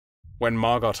When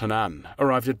Margot and Anne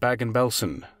arrived at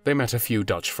Bergen-Belsen, they met a few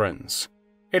Dutch friends.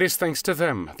 It is thanks to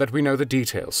them that we know the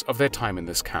details of their time in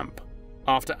this camp.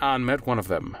 After Anne met one of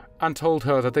them and told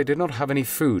her that they did not have any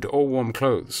food or warm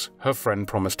clothes, her friend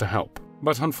promised to help.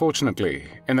 But unfortunately,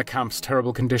 in the camp's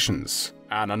terrible conditions,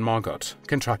 Anne and Margot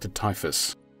contracted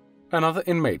typhus. Another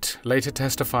inmate later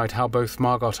testified how both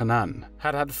Margot and Anne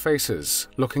had faces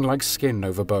looking like skin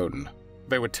over bone.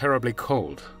 They were terribly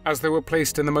cold, as they were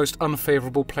placed in the most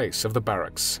unfavorable place of the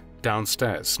barracks,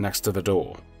 downstairs next to the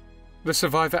door. The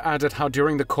survivor added how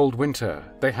during the cold winter,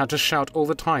 they had to shout all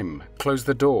the time, "Close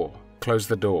the door, close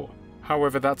the door."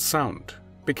 However, that sound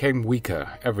became weaker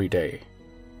every day.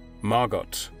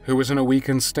 Margot, who was in a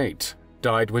weakened state,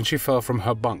 died when she fell from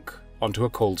her bunk onto a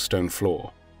cold stone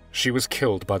floor. She was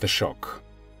killed by the shock.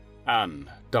 Anne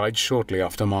died shortly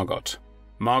after Margot.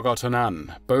 Margot and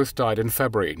Anne both died in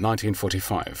February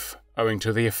 1945, owing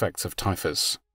to the effects of typhus.